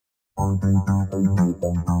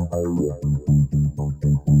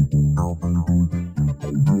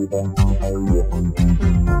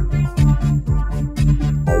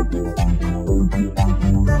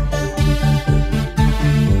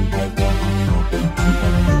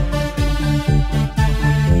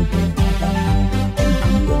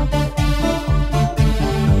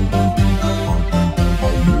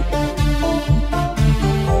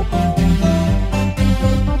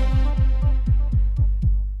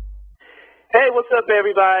Hey, what's up,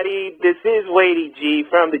 everybody? This is Wadey G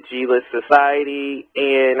from the G-List Society,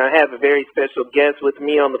 and I have a very special guest with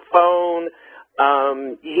me on the phone.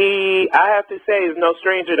 I have to say, is no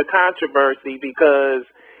stranger to controversy because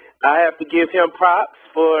I have to give him props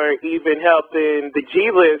for even helping the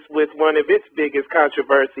G-List with one of its biggest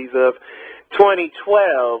controversies of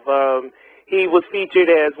 2012. He was featured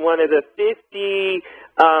as one of the 50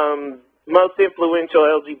 most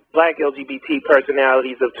influential black LGBT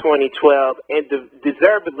personalities of 2012, and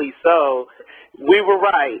deservedly so. We were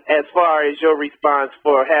right as far as your response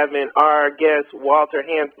for having our guest, Walter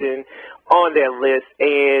Hampton, on that list.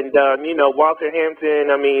 And, Walter Hampton,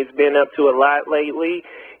 he's been up to a lot lately.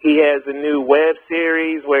 He has a new web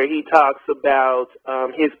series where he talks about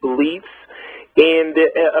his beliefs and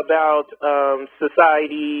about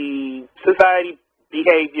society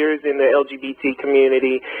behaviors in the LGBT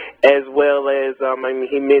community, as well as,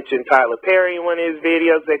 he mentioned Tyler Perry in one of his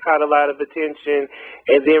videos that caught a lot of attention.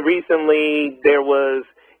 And then recently there was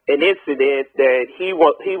an incident that he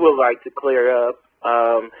would like to clear up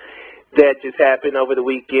that just happened over the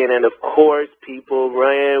weekend. And, of course, people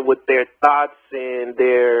ran with their thoughts and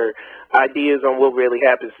their ideas on what really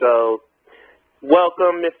happened. So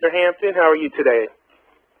welcome, Mr. Hampton. How are you today?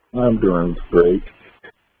 I'm doing great.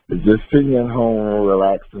 Just sitting at home,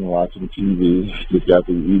 relaxing, watching TV. Just got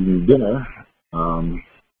to eating dinner.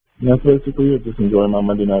 That's basically it. Just enjoying my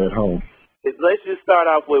Monday night at home. Let's just start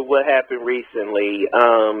off with what happened recently.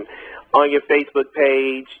 On your Facebook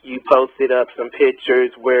page, you posted up some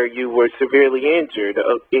pictures where you were severely injured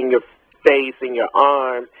in your face and your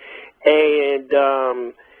arm. And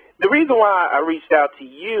the reason why I reached out to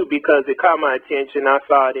you, because it caught my attention. I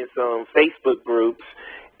saw it in some Facebook groups.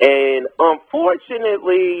 And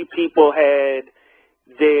unfortunately, people had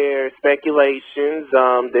their speculations.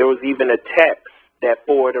 There was even a text that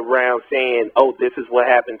forwarded around saying, oh, this is what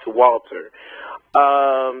happened to Walter.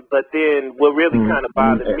 But then what really kind of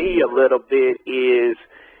bothered me a little bit is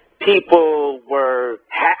people were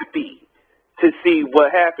happy to see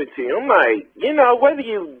what happened to him. I'm like, whether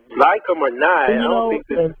you like him or not, I don't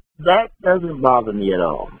think that doesn't bother me at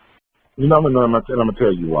all. I'm going to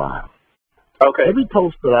tell you why. Okay. Every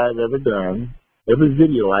post that I've ever done, every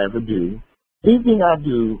video I ever do, anything I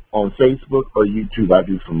do on Facebook or YouTube, I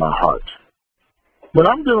do from my heart. When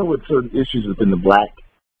I'm dealing with certain issues within the black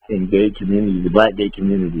and gay community, the black gay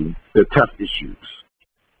community, they're tough issues.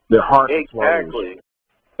 They're hard to swallow. Exactly.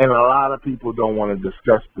 And a lot of people don't want to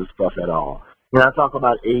discuss this stuff at all. When I talk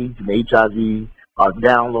about AIDS and HIV, or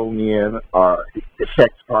downloading in, or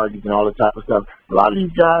sex parties and all that type of stuff, a lot of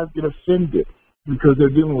these guys get offended because they're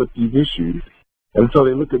dealing with these issues. And so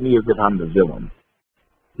they look at me as if I'm the villain,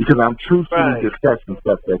 because I'm truthfully discussing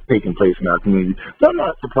stuff that's taking place in our community. So I'm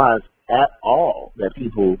not surprised at all that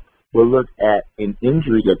people will look at an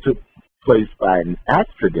injury that took place by an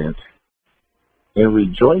accident and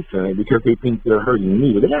rejoice in it because they think they're hurting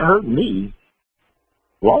me. But they're not hurting me.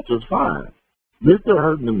 Walter's fine. They're still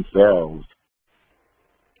hurting themselves.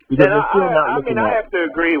 Because I have to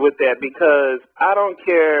agree with that, because I don't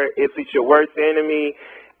care if it's your worst enemy,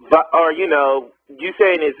 or, you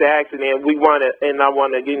saying it's an accident, I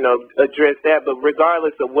want to, address that, but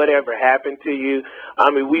regardless of whatever happened to you,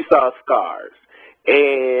 we saw scars.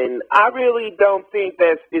 And I really don't think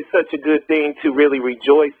it's such a good thing to really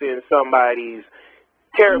rejoice in somebody's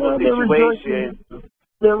terrible situation.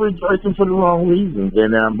 They're rejoicing for the wrong reasons,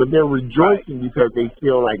 but they're rejoicing because they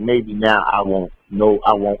feel like maybe now I won't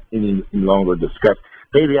any longer discuss.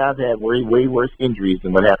 Maybe I've had way worse injuries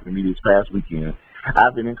than what happened to me this past weekend.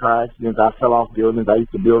 I've been in car accidents. I fell off buildings. I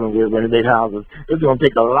used to build and renovate houses. It's going to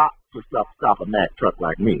take a lot to stop a Mack truck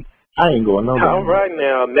like me. I ain't going nowhere. All right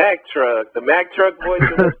now, Mack truck, the Mack truck voice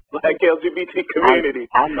of the black LGBT community.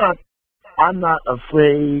 I'm not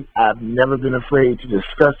afraid. I've never been afraid to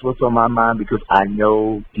discuss what's on my mind because I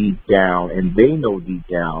know deep down, and they know deep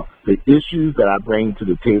down, the issues that I bring to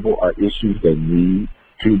the table are issues that need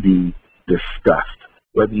to be discussed.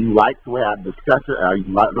 Whether you like the way I discuss it or you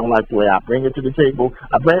don't like the way I bring it to the table,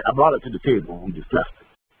 I brought it to the table and we discussed it.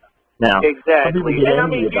 Now, exactly. some people get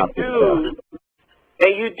angry about this stuff.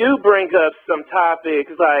 And you do bring up some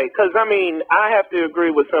topics, like, because, I mean, I have to agree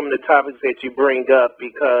with some of the topics that you bring up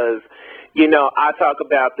because, you know, I talk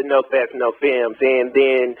about the no fats, no films. And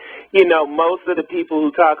then, you know, most of the people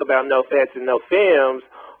who talk about no fats and no films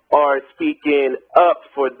are speaking up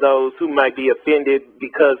for those who might be offended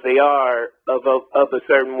because they are of a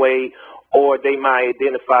certain way, or they might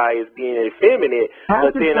identify as being effeminate.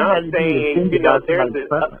 But then I'm saying, you know, there's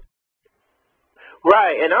a...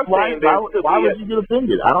 Right, and I'm saying why would you get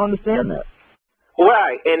offended? I don't understand that.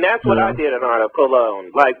 Right, and that's what I did an article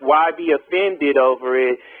on. Like, why be offended over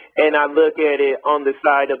it? And I look at it on the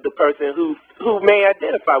side of the person who may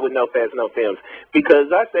identify with no fats, no films,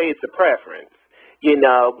 because I say it's a preference, you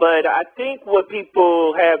know. But I think what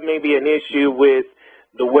people have maybe an issue with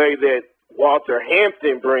the way that Walter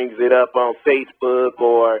Hampton brings it up on Facebook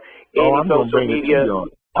or any social media.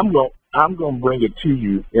 I'm going to bring it to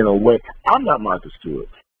you in a way. I'm not Martha Stewart.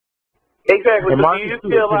 Exactly. So do you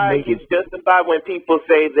feel like it's justified when people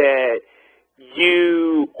say that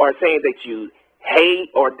you are saying that you hate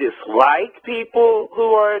or dislike people who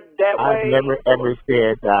are that way? I've never ever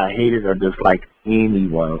said that I hated or disliked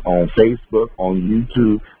anyone on Facebook, on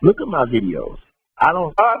YouTube. Look at my videos. I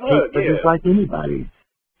don't hate or dislike anybody.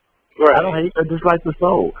 Right. I don't hate or dislike the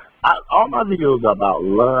soul. All my videos are about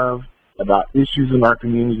love, about issues in our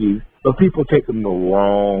communities, but people take them the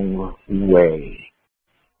wrong way.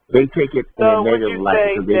 They take it in a negative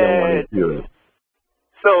light because they don't want to hear it.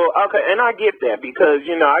 So, okay, and I get that because,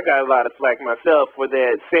 you know, I got a lot of flack myself for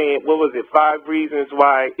that, saying, what was it, 5 reasons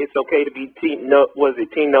why it's okay to be team no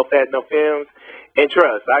fat, no films? And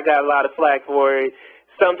trust, I got a lot of flack for it.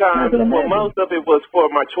 Sometimes, well, most of it was for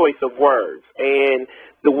my choice of words. And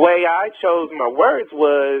the way I chose my words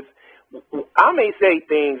was, I may say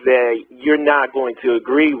things that you're not going to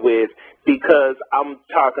agree with because I'm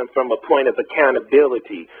talking from a point of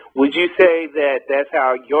accountability. Would you say that that's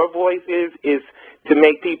how your voice is to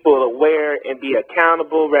make people aware and be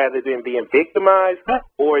accountable rather than being victimized?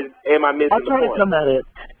 Or am I missing the point?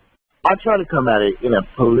 I try to come at it in a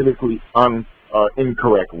politically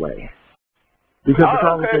incorrect way. Because the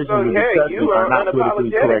conversations we're discussing are not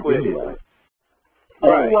politically correct anyway.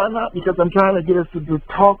 Right. Oh, why not? Because I'm trying to get us to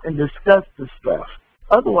talk and discuss this stuff.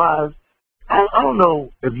 Otherwise, I don't know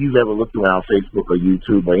if you've ever looked around Facebook or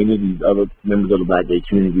YouTube or any of these other members of the Black gay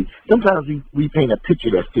community. Sometimes we paint a picture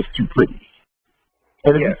that's just too pretty.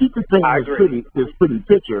 And if we keep painting this pretty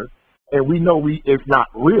picture, and we know it's not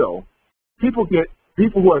real, people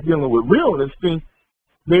who are dealing with realness think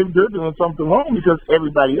they're doing something wrong because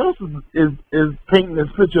everybody else is painting this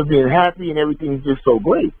picture of being happy and everything's just so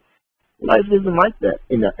great. Life isn't like that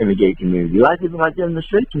in the gay community. Life isn't like that in the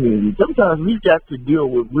straight community. Sometimes we've got to deal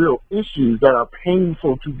with real issues that are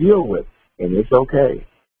painful to deal with, and it's okay.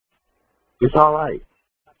 It's all right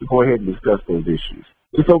to go ahead and discuss those issues.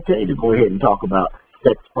 It's okay to go ahead and talk about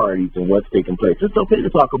sex parties and what's taking place. It's okay to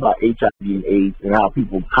talk about HIV and AIDS and how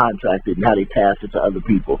people contract it and how they pass it to other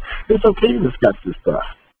people. It's okay to discuss this stuff.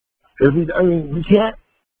 We can't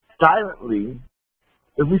silently,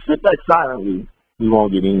 if we sit back silently, we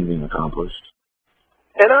won't get anything accomplished.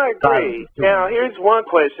 And I agree. Now, here's one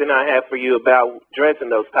question I have for you about addressing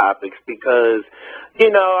those topics because,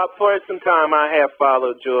 you know, for some time I have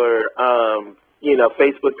followed your,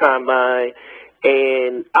 Facebook timeline,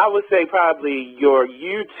 and I would say probably your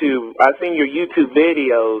YouTube, I've seen your YouTube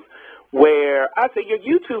videos where I say your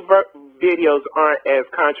YouTube videos aren't as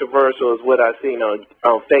controversial as what I've seen on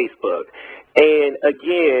Facebook. And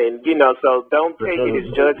again, you know, so don't take it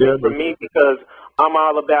as judgment from me because I'm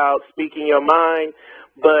all about speaking your mind.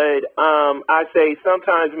 But I say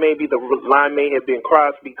sometimes maybe the line may have been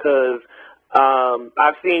crossed because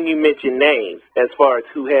I've seen you mention names as far as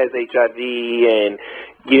who has HIV and,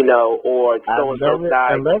 you know, or so-and-so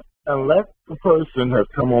died. Unless the person has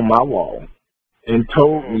come on my wall and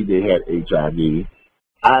told me they had HIV,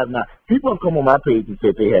 I have not. People have come on my page and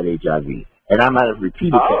said they had HIV. And I might have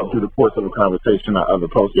repeated that through the course of a conversation or other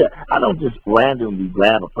posts. Yeah, I don't just randomly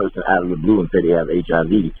grab a person out of the blue and say they have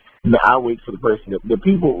HIV. I wait for the person, the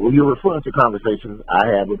people, you're referring to conversations I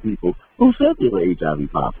had with people who said they were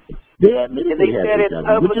HIV positive. They admitted they had HIV. It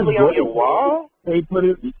publicly on your wall? They put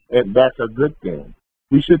it, and that's a good thing.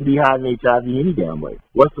 We shouldn't be hiding HIV any damn way.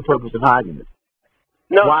 What's the purpose of hiding it?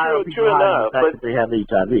 No, Why true enough. The fact that they have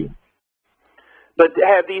HIV? But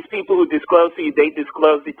have these people who disclose to you, they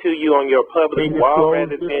disclosed it to you on your public wall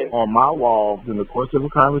rather than... On my walls, in the course of a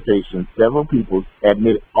conversation, several people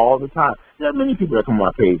admit it all the time. There are many people that come on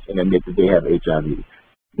my page and admit that they have HIV.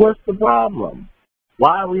 What's the problem?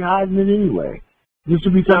 Why are we hiding it anyway? This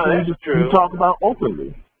should be something we talk about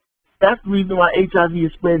openly. That's the reason why HIV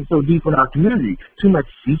is spreading so deep in our community. Too much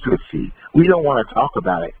secrecy. We don't want to talk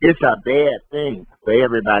about it. It's a bad thing, but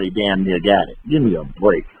everybody damn near got it. Give me a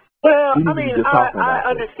break. Well, I mean, I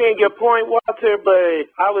understand your point, Walter, but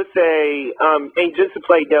I would say, and just to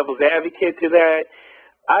play devil's advocate to that,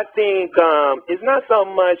 I think it's not so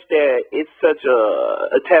much that it's such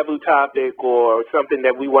a taboo topic or something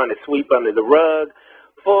that we want to sweep under the rug.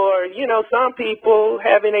 For, you know, some people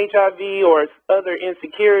having HIV or other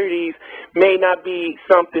insecurities may not be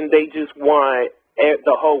something they just want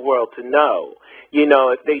the whole world to know. You know,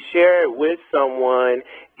 if they share it with someone,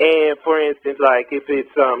 and for instance, like if it's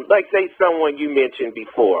like say someone you mentioned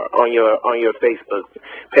before on your Facebook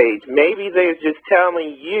page, maybe they're just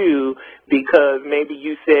telling you because maybe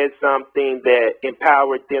you said something that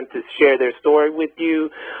empowered them to share their story with you,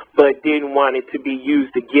 but didn't want it to be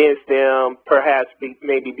used against them, perhaps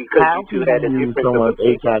maybe because you two had a difference of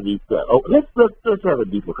opinion. HIV. Oh, let's have a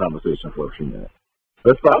deeper conversation for a few minutes.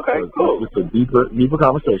 Let's start. Okay, cool. It's a deeper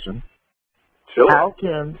conversation. Sure. How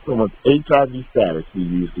can someone's HIV status be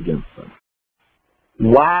used against them?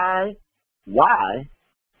 Why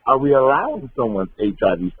are we allowing someone's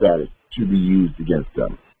HIV status to be used against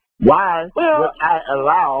them? Why would I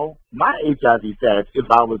allow my HIV status, if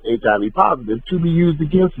I was HIV positive, to be used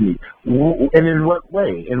against me? And in what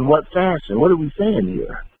way? In what fashion? What are we saying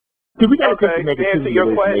here? Because we got to take the negativity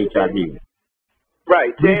away from HIV.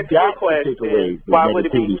 Right. To answer your question, why would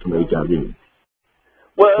it be from HIV?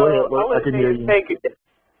 Well, I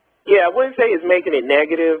wouldn't say it's making it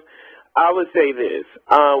negative. I would say this.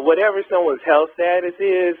 Whatever someone's health status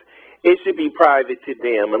is, it should be private to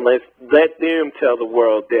them, and let them tell the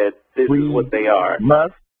world that this is what they are. We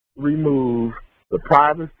must remove the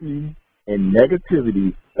privacy and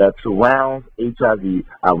negativity that surrounds HIV,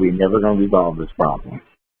 or we're never going to resolve this problem.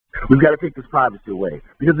 We've got to take this privacy away,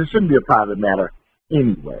 because it shouldn't be a private matter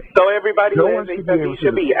anyway. So everybody who has HIV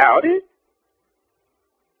should be outed?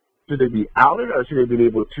 Should they be outed, or should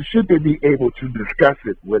they be able to discuss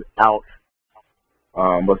it without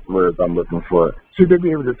what's the word I'm looking for? Should they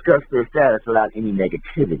be able to discuss their status without any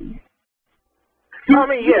negativity? I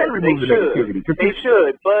mean, yes, they should. They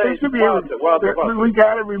should, but they should be Walter. We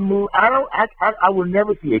got to remove. I will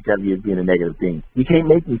never see HIV as being a negative thing. You can't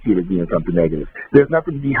make me see it as being something negative. There's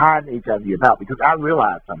nothing to be hiding HIV about, because I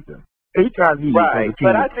realize something. HIV right,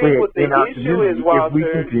 but I think what the issue is, Walter, if we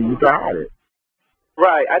continue to hide it.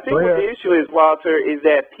 Right. I think what the issue is, Walter, is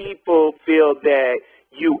that people feel that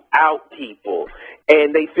you out people,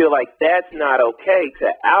 and they feel like that's not okay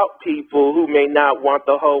to out people who may not want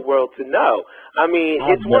the whole world to know. I mean,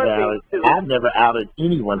 I've never outed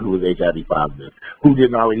anyone who was HIV positive, who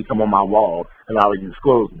didn't already come on my wall and already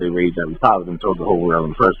disclosed that they were HIV positive and told the whole world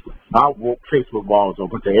in the first place. My Facebook wall is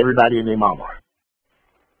open to everybody and their mama.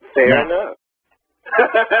 Fair enough.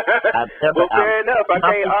 Well, fair enough. I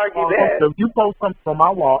can't argue that. So if you post something on my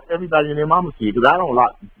wall, everybody and their mama see it, because I don't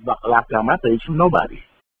lock down my page from nobody.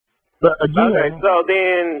 But again, okay, so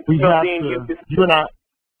then you and I.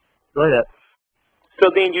 Go ahead. So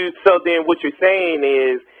then what you're saying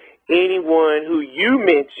is anyone who you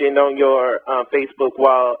mentioned on your Facebook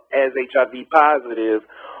wall as HIV positive,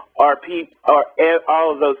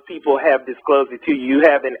 all of those people have disclosed it to you. You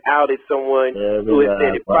haven't outed someone who has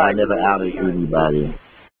said it privately. I never outed anybody.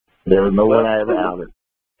 There was no one I ever outed.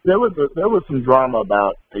 There was some drama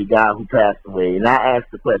about a guy who passed away, and I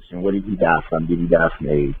asked the question, what did he die from? Did he die from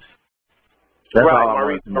AIDS? That's right,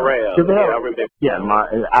 Maurice Morel. Yeah, I remember. Yeah,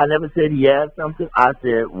 I never said he had something. I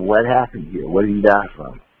said, what happened here? What did he die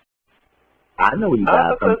from? I know what he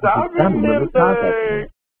died from.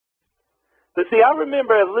 But see, I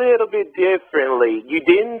remember a little bit differently. You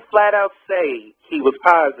didn't flat out say he was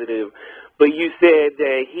positive, but you said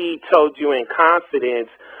that he told you in confidence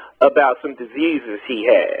about some diseases he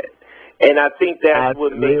had. And I think that's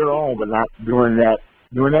what made later on, but not during that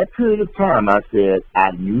period of time. I said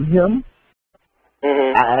I knew him.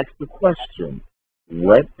 Mm-hmm. I asked the question,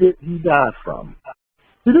 what did he die from?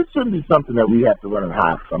 See, this shouldn't be something that we have to run and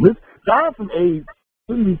hide from. This dying from AIDS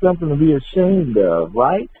shouldn't be something to be ashamed of,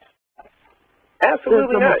 right?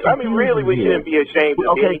 Absolutely not. I mean, really, we shouldn't be ashamed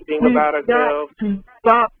of anything about ourselves. To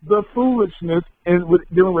stop the foolishness and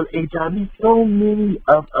dealing with HIV, so many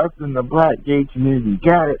of us in the black gay community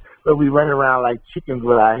got it, but we run around like chickens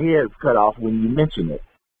with our heads cut off when you mention it.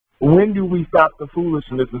 When do we stop the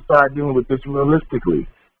foolishness and start dealing with this realistically?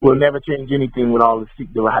 We'll never change anything with all the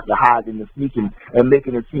hiding and sneaking and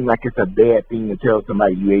making it seem like it's a bad thing to tell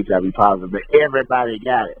somebody you HIV positive, but everybody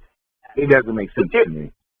got it. It doesn't make sense to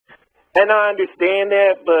me. And I understand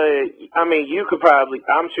that, but I mean, you could probably,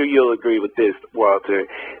 I'm sure you'll agree with this, Walter,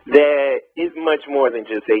 that it's much more than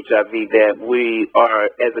just HIV that we are,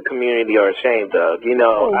 as a community, are ashamed of. You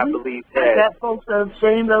know, I believe that folks are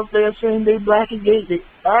ashamed of, they're ashamed they black and gay. They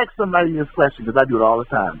ask somebody this question, because I do it all the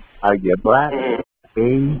time. Are you black,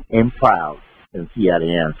 gay, and proud? And see how they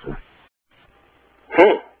answer.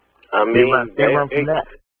 I mean, they run from that.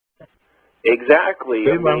 Exactly.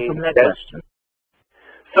 They run from that question.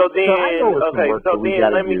 So then,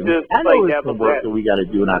 let me just play devil's advocate. We got to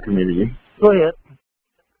do in our community. Go ahead.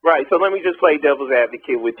 Right. So let me just play devil's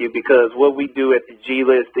advocate with you, because what we do at the G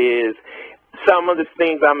List is some of the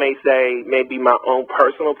things I may say may be my own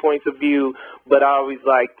personal points of view, but I always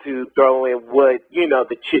like to throw in what, you know,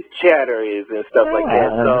 the chit chatter is and stuff like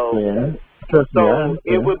that. So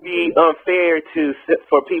it would be unfair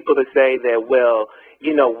for people to say that, well,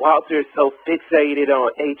 you know, Walter's so fixated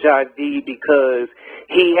on HIV because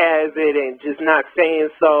he has it and just not saying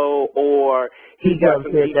so, or he got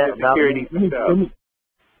some deep insecurities himself.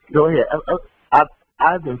 Go ahead.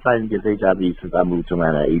 I've been fighting against HIV since I moved to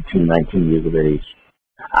Atlanta at 18, 19 years of age.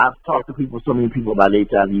 I've talked to so many people about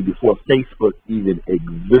HIV before Facebook even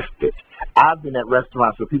existed. I've been at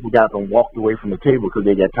restaurants where people got up and walked away from the table because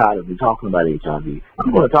they got tired of me talking about HIV.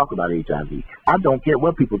 I'm going to talk about HIV. I don't care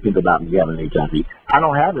what people think about me having HIV. I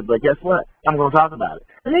don't have it, but guess what? I'm going to talk about it.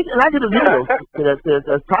 And I did a video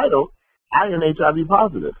that's titled, I am HIV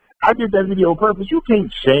positive. I did that video on purpose. You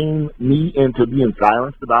can't shame me into being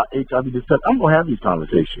silenced about HIV discussion. I'm going to have these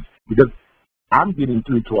conversations because I'm getting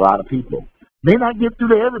through to a lot of people. May not get through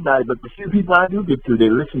to everybody, but the few people I do get through,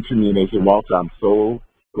 they listen to me and they say, Walter, I'm so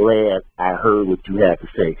glad I heard what you had to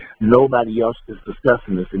say. Nobody else is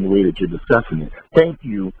discussing this in the way that you're discussing it. Thank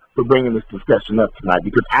you for bringing this discussion up tonight,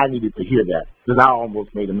 because I needed to hear that, because I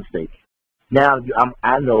almost made a mistake. Now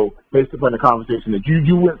I know, based upon the conversation, that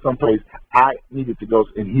you went someplace I needed to go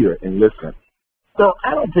and hear and listen. So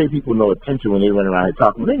I don't pay people no attention when they run around here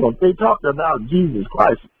talking. They talk about Jesus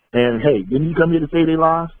Christ, and hey, didn't you come here to say they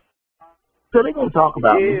lost? So they're going to talk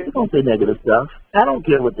about me. They're going to say negative stuff. I don't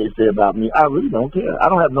care what they say about me. I really don't care. I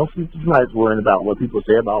don't have no sleepless nights worrying about what people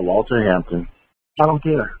say about Walter Hampton. I don't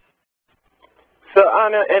care. So,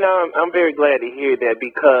 Anna, and I'm very glad to hear that,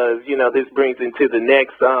 because, you know, this brings into the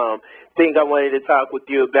next thing I wanted to talk with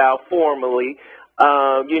you about formally.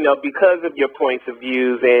 You know, because of your points of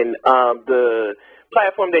views and the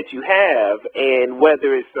platform that you have, and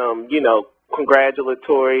whether it's you know,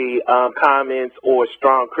 congratulatory comments or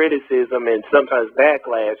strong criticism and sometimes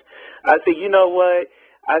backlash, I said, you know what?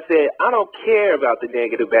 I said, I don't care about the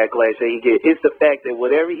negative backlash that he gets. It's the fact that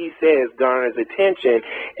whatever he says garners attention.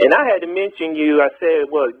 And I had to mention you. I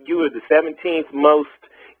said, well, you were the 17th most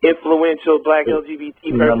influential black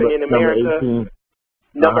LGBT person in America.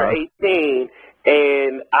 Number 18.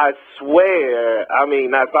 And I swear, I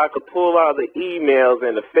mean, if I could pull all the emails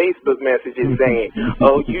and the Facebook messages saying,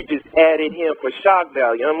 oh, you just added him for shock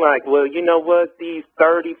value. I'm like, well, you know what? These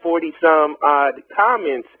 30, 40-some odd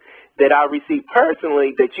comments that I received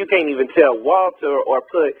personally that you can't even tell Walter or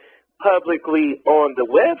put publicly on the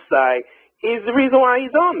website is the reason why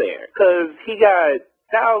he's on there, because he got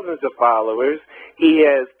thousands of followers. He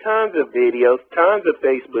has tons of videos, tons of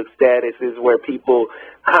Facebook statuses where people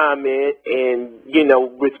comment and, you know,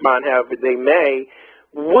 respond however they may.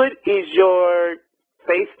 What is your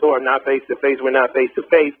not face-to-face, we're not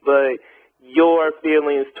face-to-face, but your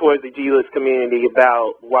feelings towards the G-List community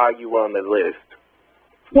about why you were on the list?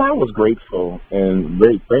 Well, I was grateful and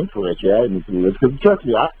very thankful that you added me to the list, because trust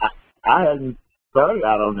me, I hadn't started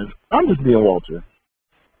out on this. I'm just being Walter.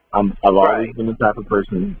 I've always been the type of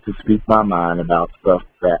person to speak my mind about stuff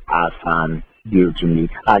that I find dear to me.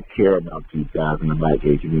 I care about these guys in the black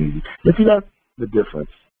gay community. But see, that's the difference.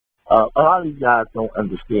 A lot of these guys don't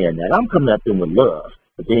understand that. I'm coming at them with love,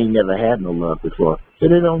 but they ain't never had no love before, so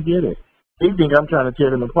they don't get it. They think I'm trying to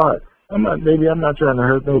tear them apart. I'm not trying to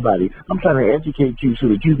hurt nobody. I'm trying to educate you so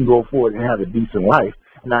that you can go forward and have a decent life,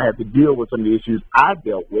 and I have to deal with some of the issues I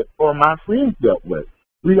dealt with or my friends dealt with.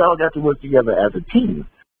 We all got to work together as a team.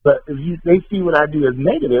 But if they see what I do as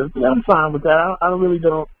negative, then I'm fine with that. I really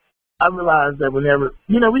don't. I realize that whenever,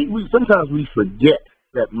 you know, we sometimes we forget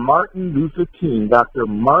that Martin Luther King, Dr.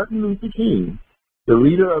 Martin Luther King, the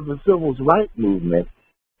leader of the civil rights movement,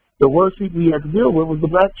 the worst people he had to deal with was the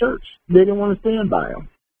black church. They didn't want to stand by him.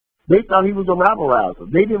 They thought he was a rabble-rouser.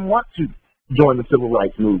 They didn't want to join the civil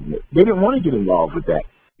rights movement. They didn't want to get involved with that.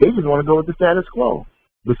 They just want to go with the status quo.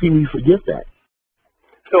 But see, we forget that.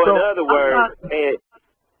 So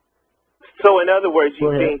in other words,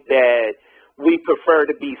 you think that we prefer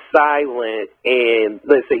to be silent and,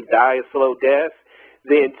 let's say, die a slow death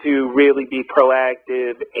than to really be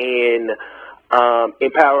proactive and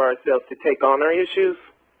empower ourselves to take on our issues?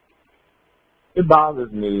 It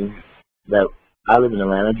bothers me that I live in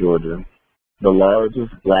Atlanta, Georgia, the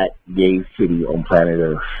largest black gay city on planet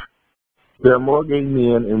Earth. There are more gay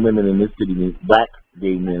men and women in this city than black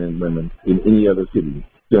gay men and women in any other city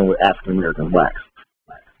dealing with African American blacks.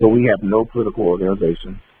 So we have no political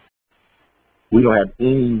organization. We don't have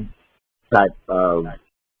any type of,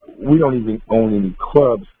 we don't even own any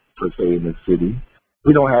clubs per se in the city.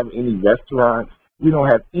 We don't have any restaurants. We don't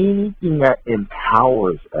have anything that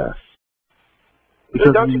empowers us.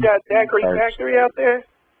 So don't you got Daiquiri Factory out there?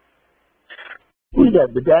 We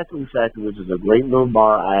got the Daiquiri Factory, which is a great little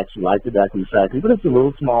bar. I actually like the Daiquiri Factory, but it's a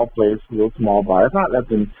little small place, a little small bar. It's not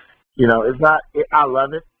nothing, it's not, I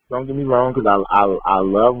love it. Don't get me wrong, because I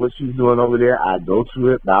love what she's doing over there. I go to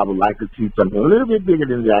it, but I would like to see something a little bit bigger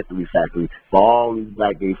than the Daiquiri Factory for all these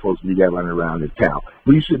black gay folks we got running around this town.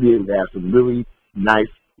 We should be able to have some really nice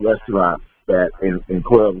restaurants that and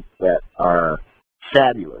clubs that are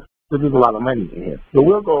fabulous. There's a lot of money in here. So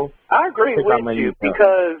we'll go. I agree with you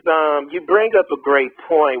because you bring up a great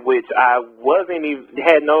point, which I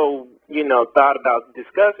had no, thought about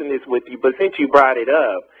discussing this with you, but since you brought it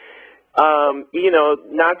up,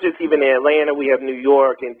 not just even in Atlanta, we have New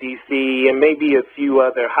York and D.C. and maybe a few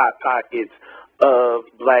other hot pockets of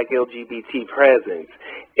black LGBT presence.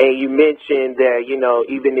 And you mentioned that,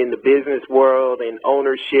 even in the business world and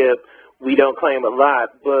ownership, we don't claim a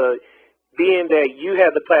lot, but being that you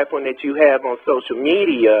have the platform that you have on social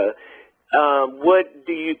media, what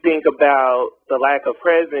do you think about the lack of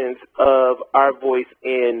presence of our voice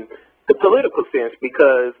in the political sense?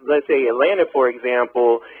 Because let's say Atlanta, for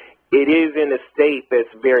example, it is in a state that's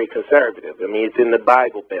very conservative. I mean, it's in the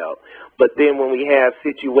Bible Belt. But then when we have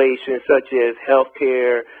situations such as health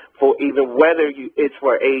care, for even whether it's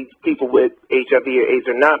for people with HIV or AIDS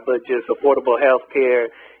or not, but just affordable health care,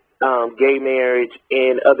 gay marriage,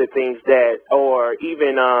 and other things that, or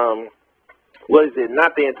even, not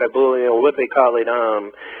the anti-bullying, or what they call it,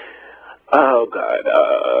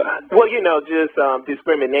 just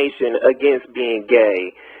discrimination against being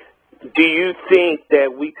gay. Do you think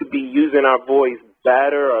that we could be using our voice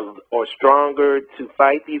better or stronger to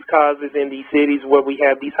fight these causes in these cities where we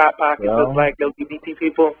have these hot pockets of black LGBT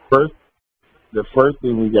people? The first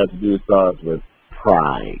thing we got to do is start with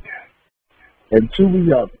pride. Until we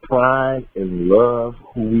have pride and love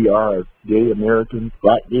who we are as gay Americans,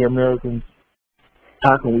 black gay Americans,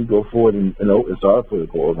 how can we go forward and start a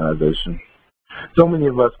political organization? So many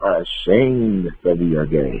of us are ashamed that we are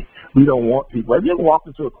gay. We don't want people. Have you ever walked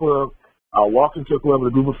into a club with a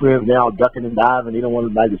group of friends, they're all ducking and diving, they don't want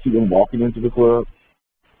anybody to see them walking into the club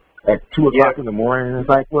at 2 o'clock in the morning? It's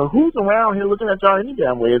like, well, who's around here looking at y'all any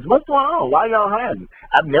damn way? What's going on? Why y'all hiding?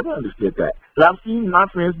 I've never understood that. But I've seen my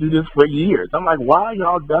friends do this for years. I'm like, why are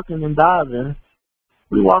y'all ducking and diving?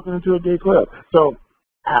 We walking into a gay club. So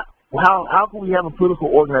how can we have a political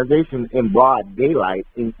organization in broad daylight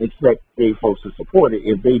and expect gay folks to support it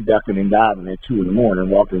if they ducking and diving at 2 in the morning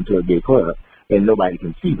walking into a gay club and nobody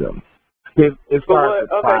can see them? As far as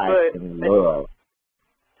pride and love.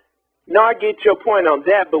 No, I get your point on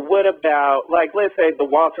that, but what about, let's say the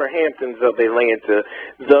Walter Hamptons of Atlanta,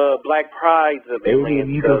 the Black Prides of Atlanta?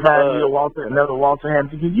 You can find me another Walter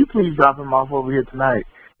Hampton. Can you please drop him off over here tonight?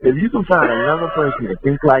 If you can find another person that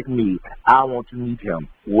thinks like me, I want to meet him.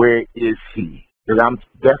 Where is he? Because I'm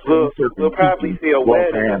definitely certain we'll probably see a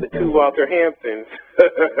wedding of the two Walter Hamptons.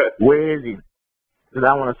 Where is he? Because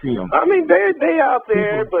I want to see them. I mean, they out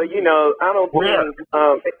there, but, I don't think,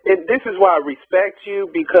 and this is why I respect you,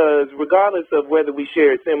 because regardless of whether we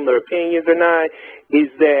share similar opinions or not, is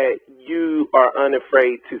that you are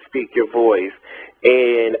unafraid to speak your voice.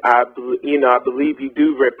 And I believe you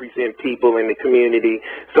do represent people in the community.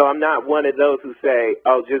 So I'm not one of those who say,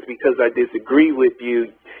 oh, just because I disagree with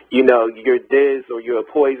you, you're this or you're a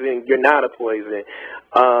poison. You're not a poison.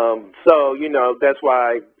 So, that's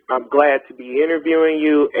why I'm glad to be interviewing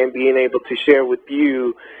you and being able to share with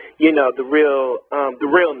you, the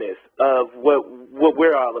realness of what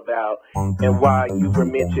we're all about and why you were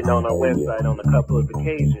mentioned on our website on a couple of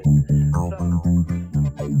occasions.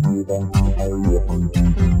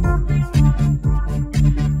 So